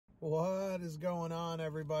What is going on,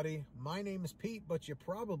 everybody? My name is Pete, but you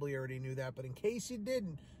probably already knew that. But in case you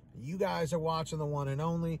didn't, you guys are watching the one and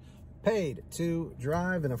only Paid to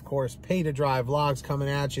Drive. And of course, PTD Vlogs coming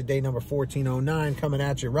at you. Day number 1409 coming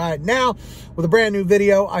at you right now with a brand new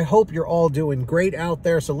video. I hope you're all doing great out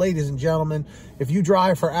there. So ladies and gentlemen, if you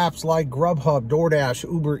drive for apps like GrubHub, DoorDash,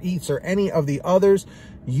 Uber Eats, or any of the others,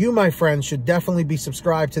 you, my friends, should definitely be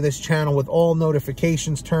subscribed to this channel with all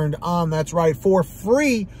notifications turned on. That's right, for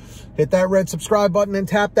free. Hit that red subscribe button and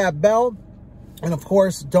tap that bell. And of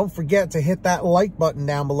course, don't forget to hit that like button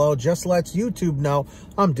down below. Just lets YouTube know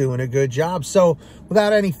I'm doing a good job. So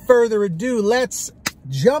without any further ado, let's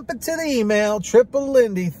jump into the email. Triple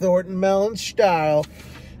Lindy Thornton Mellon style.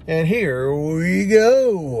 And here we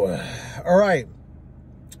go. All right.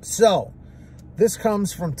 So this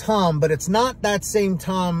comes from Tom, but it's not that same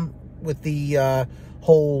Tom with the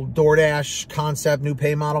whole DoorDash concept, new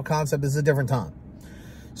pay model concept. This is a different Tom.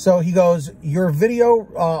 So he goes, your video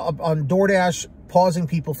on DoorDash pausing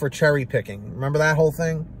people for cherry picking. Remember that whole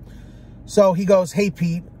thing? So he goes, hey,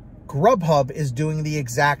 Pete, GrubHub is doing the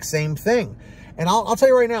exact same thing. And I'll tell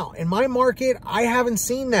you right now, in my market, I haven't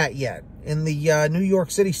seen that yet in the New York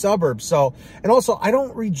City suburbs. So, and also, I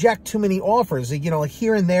don't reject too many offers. You know, like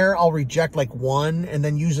here and there, I'll reject like one, and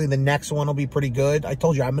then usually the next one will be pretty good. I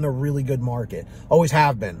told you, I'm in a really good market. Always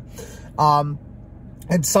have been.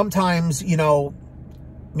 And sometimes, you know,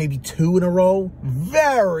 maybe 2 in a row.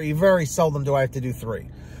 Very, very seldom do I have to do 3.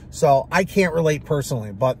 So I can't relate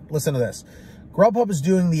personally, but listen to this. GrubHub is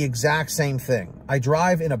doing the exact same thing. I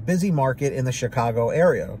drive in a busy market in the Chicago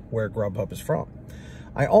area where GrubHub is from.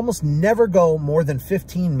 I almost never go more than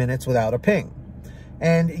 15 minutes without a ping.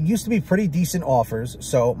 And it used to be pretty decent offers,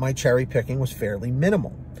 so my cherry picking was fairly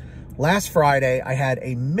minimal. Last Friday, I had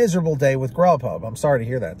a miserable day with GrubHub. I'm sorry to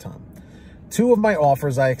hear that, Tom. 2 of my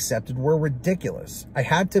offers I accepted were ridiculous. I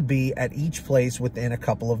had to be at each place within a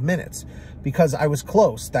couple of minutes. Because I was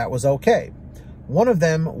close, that was okay. One of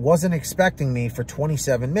them wasn't expecting me for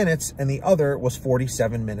 27 minutes, and the other was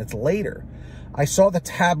 47 minutes later. I saw the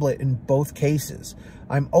tablet in both cases.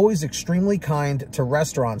 I'm always extremely kind to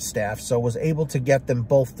restaurant staff, so was able to get them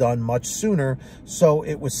both done much sooner, so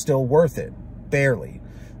it was still worth it. Barely.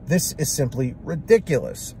 This is simply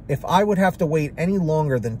ridiculous. If I would have to wait any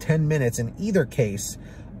longer than 10 minutes in either case,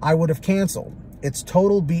 I would have canceled. It's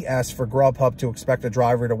total BS for GrubHub to expect a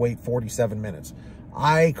driver to wait 47 minutes.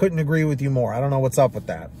 I couldn't agree with you more. I don't know what's up with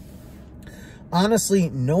that. Honestly,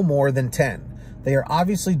 no more than 10. They are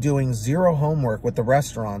obviously doing zero homework with the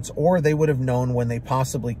restaurants, or they would have known when they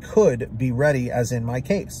possibly could be ready, as in my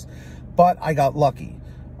case. But I got lucky.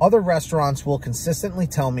 Other restaurants will consistently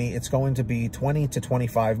tell me it's going to be 20 to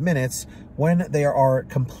 25 minutes when they are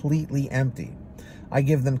completely empty. I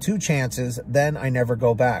give them 2 chances, then I never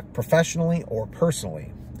go back, professionally or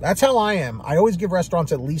personally. That's how I am. I always give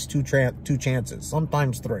restaurants at least 2 chances,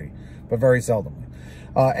 sometimes 3, but very seldom.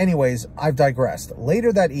 Anyways, I've digressed.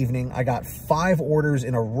 Later that evening, I got 5 orders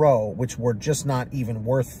in a row, which were just not even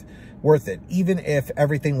worth it, even if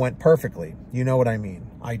everything went perfectly. You know what I mean.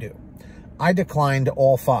 I do. I declined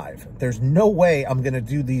all 5. There's no way I'm going to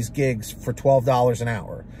do these gigs for $12 an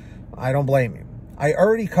hour. I don't blame you. I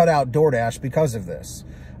already cut out DoorDash because of this.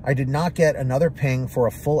 I did not get another ping for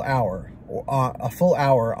a full hour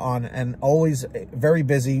on an always very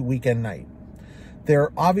busy weekend night.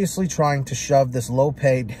 They're obviously trying to shove this low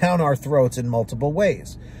pay down our throats in multiple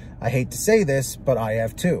ways. I hate to say this, but I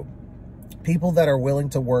have too. People that are willing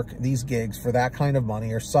to work these gigs for that kind of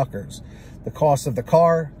money are suckers. The cost of the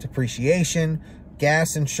car, depreciation,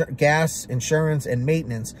 gas, insurance, and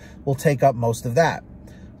maintenance will take up most of that.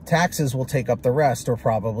 Taxes will take up the rest, or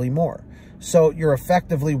probably more. So you're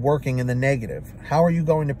effectively working in the negative. How are you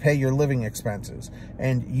going to pay your living expenses?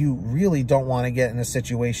 And you really don't want to get in a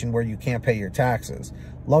situation where you can't pay your taxes.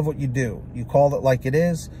 Love what you do. You call it like it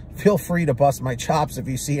is. Feel free to bust my chops if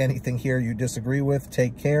you see anything here you disagree with.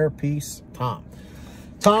 Take care. Peace. Tom.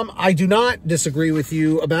 Tom, I do not disagree with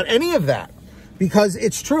you about any of that, because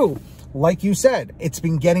it's true. Like you said, it's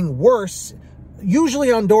been getting worse,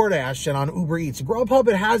 usually on DoorDash and on Uber Eats. GrubHub,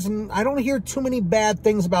 it hasn't. I don't hear too many bad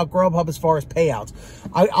things about GrubHub as far as payouts.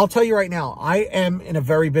 I'll tell you right now, I am in a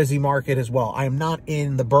very busy market as well. I am not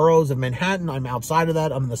in the boroughs of Manhattan. I'm outside of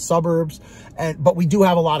that. I'm in the suburbs, but we do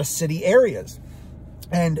have a lot of city areas.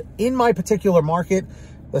 And in my particular market,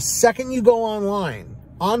 the second you go online,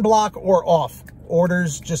 on block or off,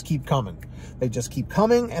 orders just keep coming. They just keep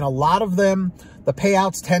coming, and a lot of them, the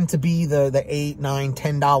payouts tend to be the $8, $9,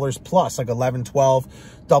 $10 plus, like 11, 12,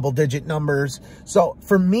 double-digit numbers. So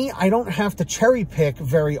for me, I don't have to cherry pick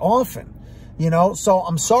very often. You know, so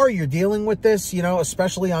I'm sorry you're dealing with this, you know,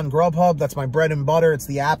 especially on GrubHub. That's my bread and butter. It's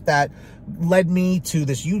the app that led me to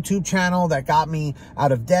this YouTube channel, that got me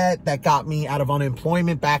out of debt, that got me out of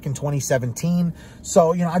unemployment back in 2017.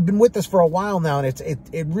 So, you know, I've been with this for a while now, and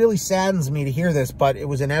it really saddens me to hear this, but it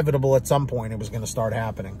was inevitable at some point. It was going to start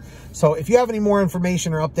happening. So if you have any more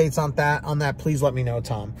information or updates on that, please let me know,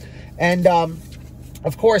 Tom. And,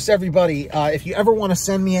 of course, everybody, if you ever want to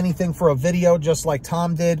send me anything for a video, just like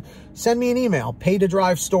Tom did, send me an email,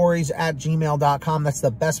 paytodrivestories@gmail.com. That's the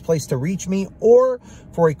best place to reach me. Or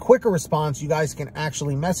for a quicker response, you guys can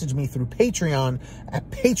actually message me through Patreon at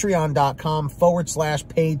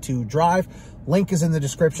patreon.com/paid2drive. Link is in the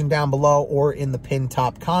description down below or in the pinned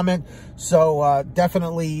top comment. So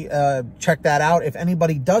definitely check that out. If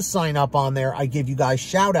anybody does sign up on there, I give you guys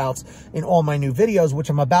shout outs in all my new videos, which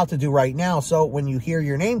I'm about to do right now. So when you hear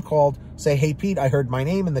your name called, say, hey, Pete, I heard my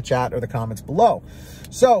name in the chat or the comments below.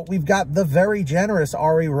 So we've got the very generous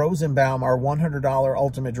Ari Rosenbaum, our $100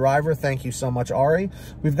 ultimate driver. Thank you so much, Ari.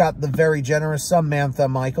 We've got the very generous Samantha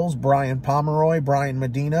Michaels, Brian Pomeroy, Brian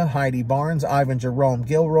Medina, Heidi Barnes, Ivan Jerome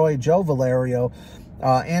Gilroy, Joe Valerio,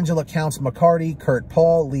 Angela Counts McCarty, Kurt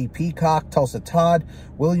Paul, Lee Peacock, Tulsa Todd,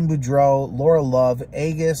 William Boudreau, Laura Love,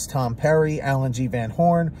 Agus, Tom Perry, Alan G. Van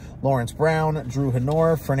Horn, Lawrence Brown, Drew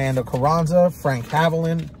Honor, Fernando Carranza, Frank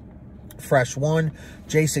Haviland, Fresh One,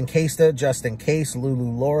 Jason Casta, Justin Case,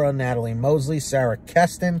 Lulu Laura, Natalie Mosley, Sarah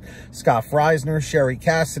Keston, Scott Freisner, Sherry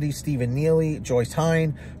Cassidy, Stephen Neely, Joyce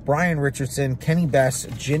Hine, Brian Richardson, Kenny Bess,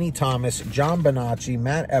 Ginny Thomas, John Bonacci,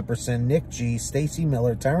 Matt Epperson, Nick G, Stacy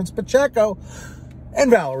Miller, Terrence Pacheco,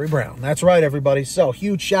 and Valerie Brown. That's right, everybody. So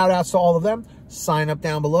huge shout outs to all of them. Sign up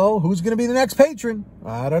down below. Who's going to be the next patron?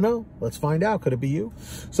 I don't know. Let's find out. Could it be you?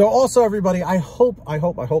 So also, everybody, I hope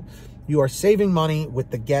you are saving money with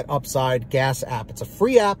the Get Upside gas app. It's a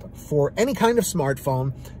free app for any kind of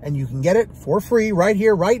smartphone, and you can get it for free right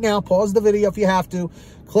here, right now. Pause the video if you have to.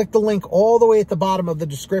 Click the link all the way at the bottom of the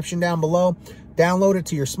description down below. Download it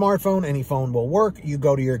to your smartphone. Any phone will work. You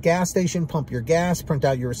go to your gas station, pump your gas, print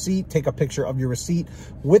out your receipt, take a picture of your receipt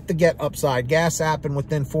with the Get Upside gas app, and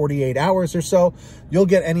within 48 hours or so, you'll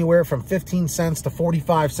get anywhere from 15 cents to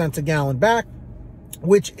 45 cents a gallon back,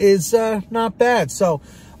 which is not bad. So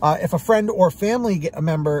if a friend or family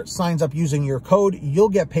member signs up using your code, you'll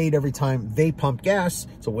get paid every time they pump gas.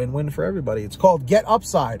 It's a win-win for everybody. It's called Get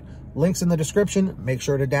Upside. Links in the description. Make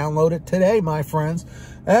sure to download it today, my friends.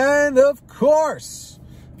 And of course,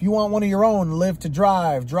 if you want one of your own Live to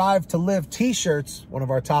Drive, Drive to Live t-shirts, one of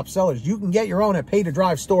our top sellers, you can get your own at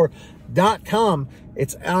paytodrivestore.com.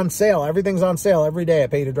 It's on sale. Everything's on sale every day at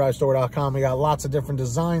paytodrivestore.com. We got lots of different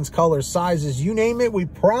designs, colors, sizes, you name it. We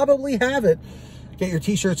probably have it. Get your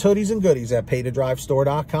t-shirts, hoodies, and goodies at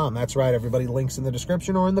paytodrivestore.com. That's right, everybody. Links in the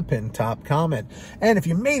description or in the pinned top comment. And if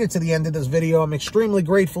you made it to the end of this video, I'm extremely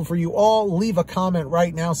grateful for you all. Leave a comment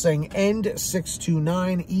right now saying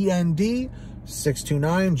END629, END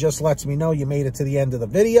 629. Just lets me know you made it to the end of the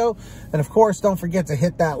video. And of course, don't forget to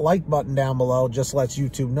hit that like button down below. Just lets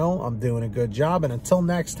YouTube know I'm doing a good job. And until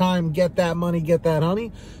next time, get that money, get that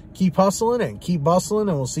honey. Keep hustling and keep bustling.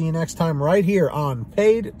 And we'll see you next time right here on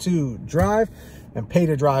Paid to Drive and Pay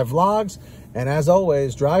to Drive Vlogs. And as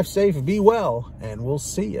always, drive safe, be well, and we'll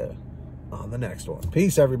see you on the next one.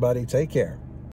 Peace, everybody. Take care.